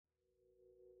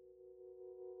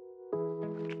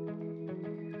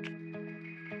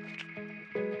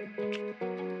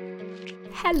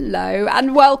Hello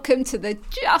and welcome to the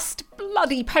Just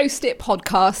Bloody Post-it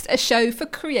podcast, a show for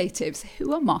creatives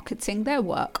who are marketing their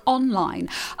work online.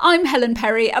 I'm Helen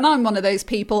Perry and I'm one of those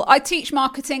people. I teach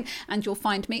marketing and you'll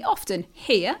find me often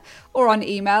here or on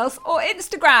emails or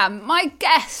Instagram. My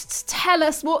guests tell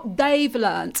us what they've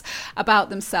learnt about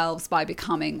themselves by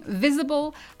becoming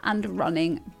visible and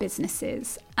running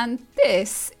businesses. And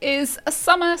this is a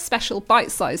summer special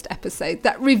bite-sized episode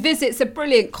that revisits a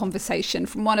brilliant conversation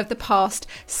from one of the past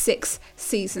 6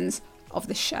 seasons of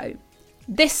the show.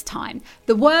 This time,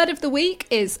 the word of the week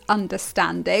is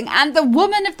understanding, and the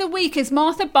woman of the week is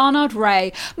Martha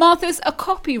Barnard-Rae. Martha's a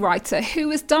copywriter who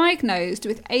was diagnosed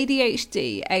with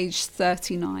ADHD aged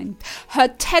 39. Her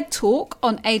TED Talk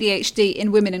on ADHD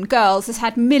in women and girls has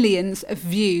had millions of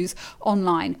views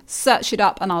online. Search it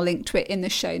up and I'll link to it in the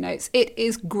show notes. It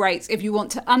is great if you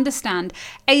want to understand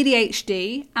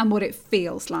ADHD and what it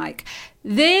feels like.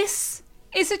 This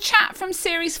is a chat from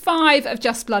series 5 of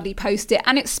Just Bloody Post It,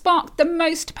 and it sparked the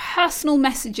most personal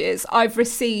messages I've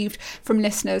received from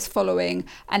listeners following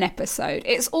an episode.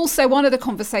 It's also one of the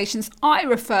conversations I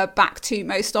refer back to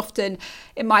most often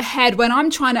in my head when I'm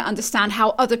trying to understand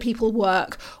how other people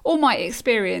work or might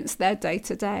experience their day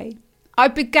to day. I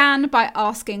began by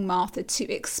asking Martha to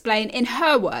explain in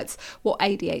her words what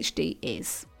ADHD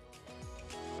is.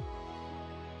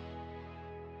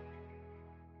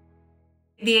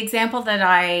 The example that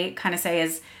I kind of say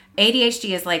is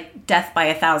ADHD is like death by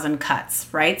 1,000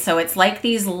 cuts, right? So it's like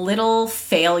these little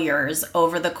failures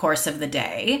over the course of the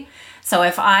day. So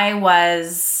if I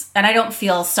was, and I don't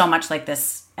feel so much like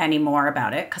this anymore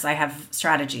about it because I have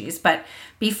strategies, but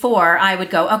before I would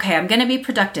go, okay, I'm going to be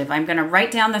productive. I'm going to write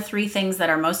down the 3 things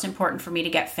that are most important for me to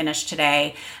get finished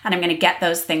today, and I'm going to get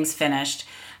those things finished.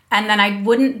 And then I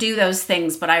wouldn't do those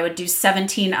things, but I would do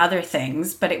 17 other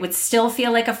things, but it would still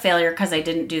feel like a failure because I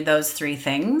didn't do those 3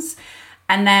 things.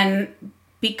 And then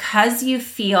because you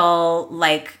feel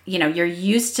like, you're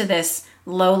used to this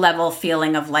low level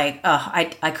feeling of like, oh,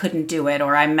 I couldn't do it,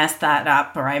 or I messed that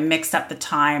up, or I mixed up the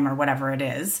time, or whatever it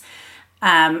is.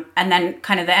 And then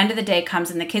kind of the end of the day comes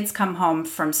and the kids come home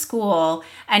from school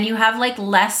and you have like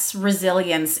less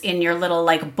resilience in your little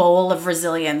like bowl of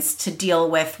resilience to deal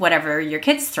with whatever your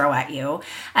kids throw at you.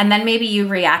 And then maybe you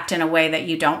react in a way that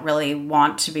you don't really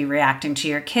want to be reacting to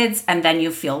your kids, and then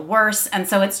you feel worse. And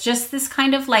so it's just this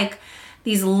kind of like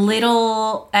these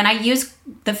little, and I use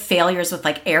the failures with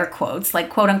like air quotes,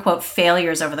 like quote unquote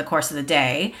failures over the course of the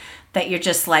day that you're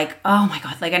just like, oh my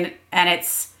God, like, and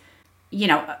it's,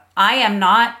 I am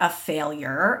not a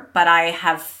failure, but I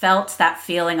have felt that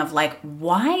feeling of like,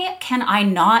 why can I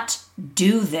not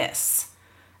do this?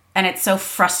 And it's so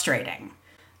frustrating.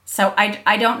 So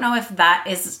I don't know if that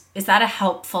is that a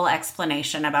helpful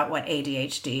explanation about what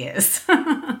ADHD is?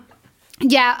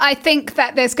 Yeah, I think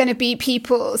that there's going to be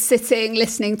people sitting,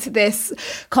 listening to this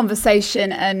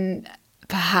conversation and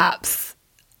perhaps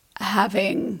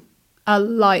having a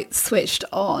light switched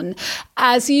on.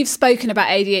 As you've spoken about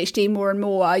ADHD more and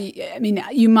more, I mean,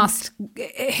 you must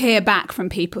hear back from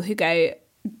people who go,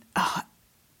 oh,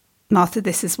 Martha,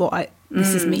 this is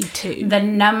me too. The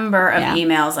number of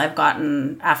emails I've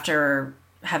gotten after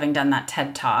having done that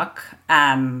TED Talk.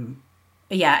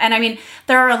 Yeah. And I mean,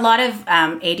 there are a lot of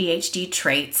ADHD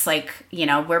traits, like,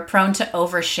 we're prone to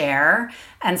overshare.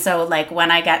 And so like when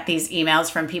I get these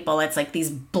emails from people, it's like these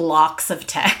blocks of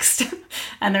text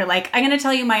and they're like, I'm going to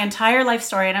tell you my entire life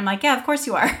story. And I'm like, yeah, of course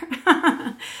you are.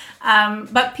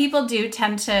 But people do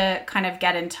tend to kind of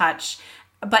get in touch.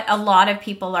 But a lot of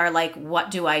people are like, what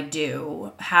do I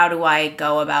do? How do I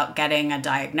go about getting a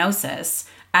diagnosis?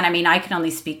 And I mean, I can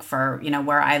only speak for,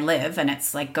 where I live, and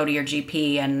it's like, go to your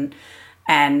GP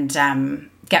and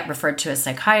get referred to a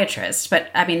psychiatrist. But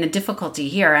I mean, the difficulty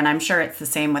here, and I'm sure it's the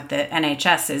same with the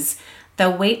NHS, is the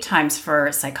wait times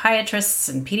for psychiatrists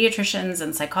and pediatricians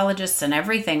and psychologists and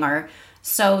everything are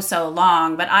so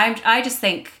long. But I just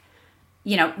think,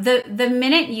 the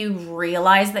minute you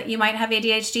realize that you might have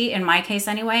ADHD, in my case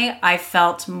anyway, I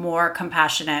felt more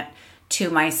compassionate to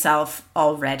myself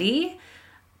already.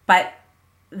 But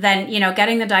then,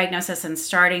 getting the diagnosis and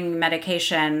starting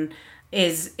medication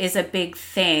is a big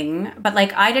thing. But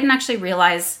like, I didn't actually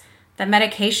realize that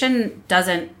medication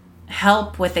doesn't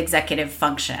help with executive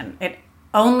function. It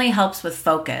only helps with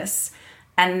focus.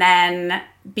 And then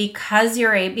because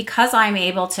I'm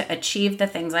able to achieve the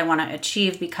things I want to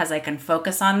achieve because I can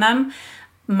focus on them,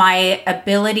 my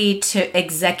ability to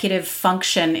executive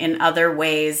function in other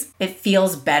ways, it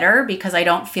feels better because I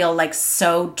don't feel like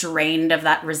so drained of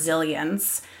that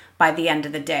resilience by the end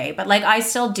of the day. But like, I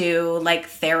still do like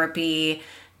therapy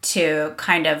to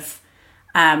kind of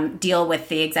deal with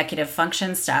the executive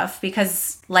function stuff,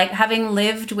 because like having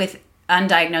lived with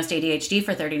undiagnosed ADHD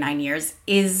for 39 years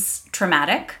is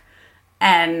traumatic.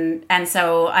 And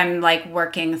so I'm like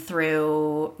working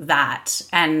through that.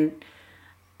 And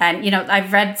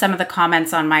I've read some of the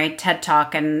comments on my TED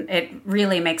Talk, and it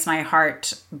really makes my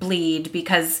heart bleed,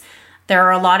 because there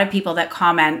are a lot of people that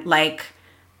comment like,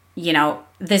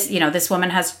 this woman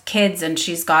has kids and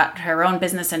she's got her own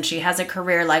business and she has a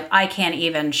career. Like, I can't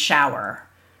even shower.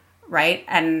 Right.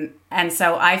 And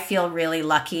so I feel really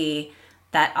lucky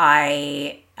that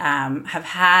I have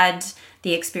had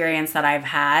the experience that I've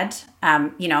had.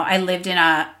 I lived in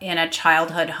a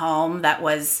childhood home that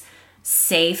was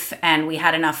safe, and we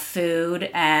had enough food,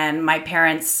 and my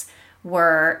parents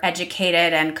were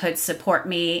educated and could support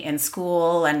me in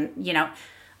school. And,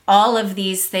 all of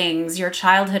these things, your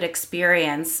childhood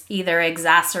experience either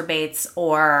exacerbates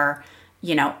or,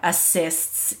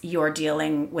 assists your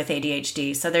dealing with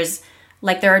ADHD. So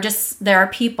there are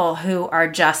people who are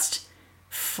just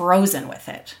frozen with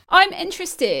it. I'm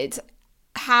interested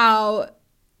how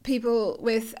people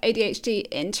with ADHD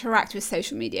interact with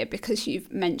social media, because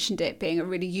you've mentioned it being a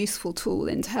really useful tool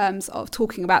in terms of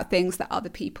talking about things that other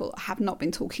people have not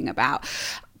been talking about,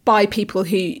 by people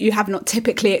who you have not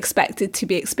typically expected to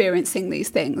be experiencing these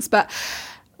things. But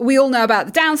we all know about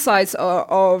the downsides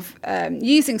of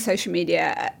using social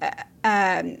media.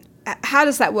 How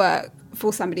does that work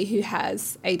for somebody who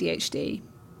has ADHD?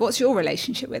 What's your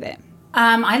relationship with it?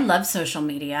 I love social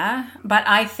media, but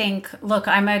I think, look,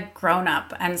 I'm a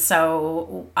grown-up, and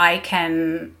so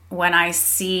when I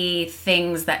see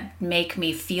things that make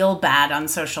me feel bad on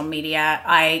social media,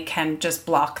 I can just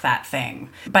block that thing.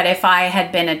 But if I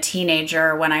had been a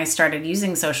teenager when I started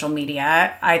using social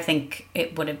media, I think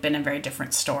it would have been a very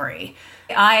different story.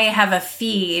 I have a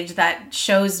feed that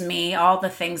shows me all the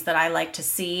things that I like to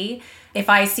see. If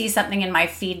I see something in my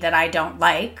feed that I don't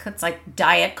like, it's like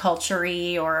diet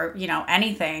culture-y or,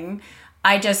 anything,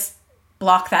 I just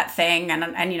block that thing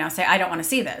and say, I don't want to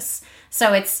see this.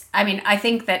 So I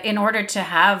think that in order to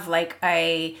have like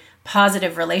a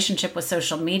positive relationship with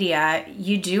social media,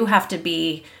 you do have to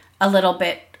be a little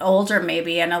bit older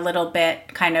maybe, and a little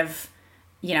bit kind of,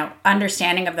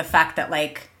 understanding of the fact that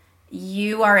like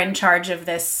you are in charge of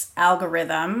this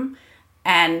algorithm,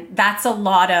 and that's a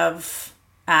lot of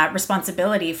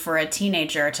responsibility for a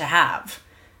teenager to have.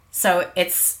 So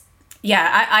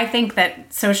I think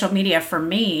that social media for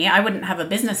me, I wouldn't have a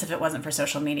business if it wasn't for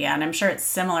social media. And I'm sure it's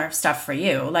similar stuff for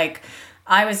you. Like,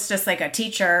 I was just like a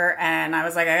teacher, and I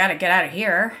was like, I got to get out of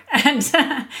here. And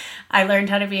I learned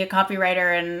how to be a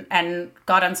copywriter and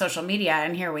got on social media,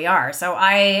 and here we are. So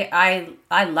I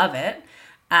love it.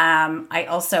 I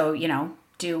also,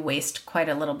 do waste quite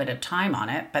a little bit of time on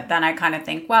it. But then I kind of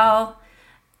think, well,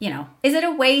 is it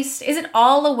a waste? Is it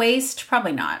all a waste?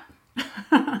 Probably not.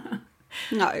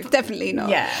 No, definitely not.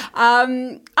 Yeah.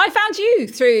 I found you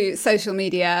through social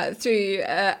media, through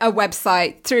a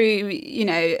website, through,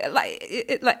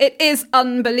 it is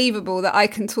unbelievable that I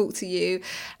can talk to you,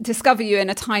 discover you in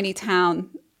a tiny town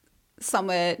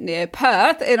somewhere near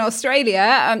Perth in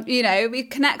Australia. We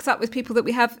connect up with people that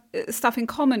we have stuff in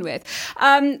common with.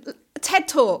 TED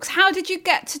Talks. How did you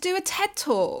get to do a TED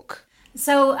Talk?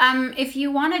 So if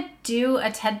you want to do a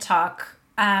TED Talk,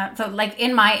 so like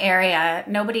in my area,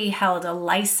 nobody held a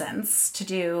license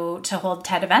to hold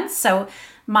TED events. So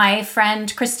my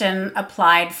friend Kristen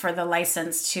applied for the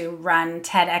license to run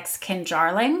TEDx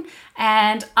Kinjarling,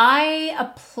 and I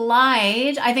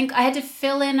applied. I think I had to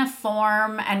fill in a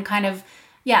form and kind of,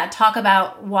 talk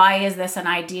about why is this an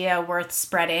idea worth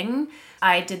spreading.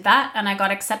 I did that and I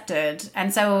got accepted.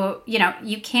 And so,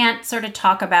 you can't sort of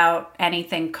talk about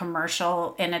anything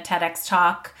commercial in a TEDx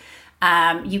talk.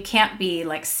 You can't be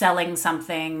like selling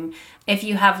something. If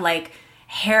you have like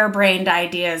harebrained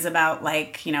ideas about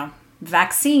like,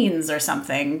 vaccines or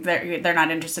something, they're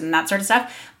not interested in that sort of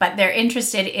stuff, but they're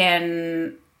interested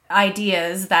in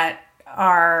ideas that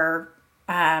are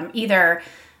either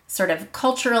sort of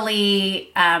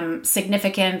culturally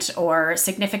significant or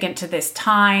significant to this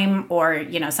time, or,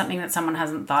 something that someone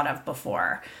hasn't thought of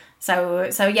before. So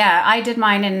I did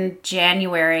mine in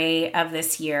January of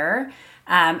this year.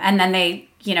 And then they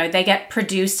get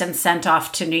produced and sent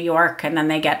off to New York, and then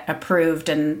they get approved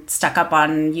and stuck up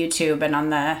on YouTube and on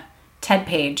the TED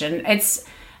page. And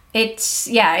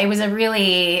it was a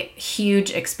really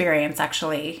huge experience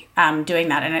actually, doing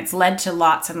that. And it's led to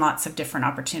lots and lots of different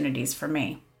opportunities for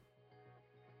me.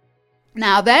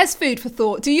 Now there's food for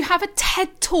thought. Do you have a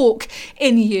TED Talk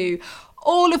in you?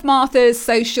 All of Martha's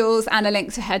socials and a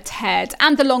link to her TED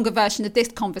and the longer version of this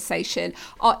conversation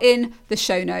are in the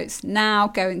show notes. Now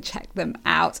go and check them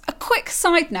out. A quick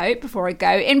side note before I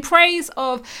go, in praise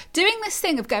of doing this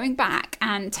thing of going back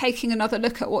and taking another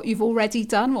look at what you've already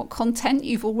done, what content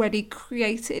you've already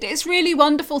created. It's really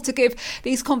wonderful to give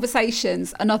these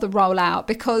conversations another rollout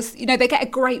because, you know, they get a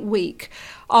great week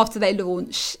after they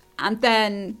launch and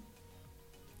then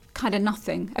kind of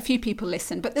nothing. A few people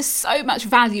listen, but there's so much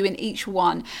value in each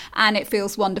one, and it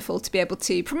feels wonderful to be able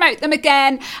to promote them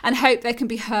again and hope they can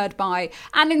be heard by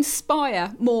and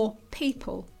inspire more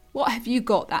people. What have you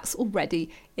got that's already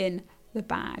in the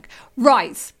bag?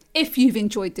 Right. If you've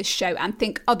enjoyed this show and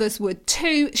think others would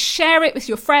too, share it with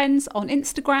your friends on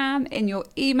Instagram, in your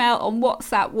email, on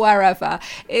WhatsApp, wherever.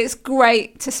 It's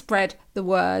great to spread the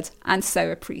word and so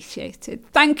appreciated.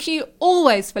 Thank you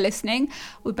always for listening.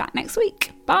 We'll be back next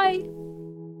week. Bye.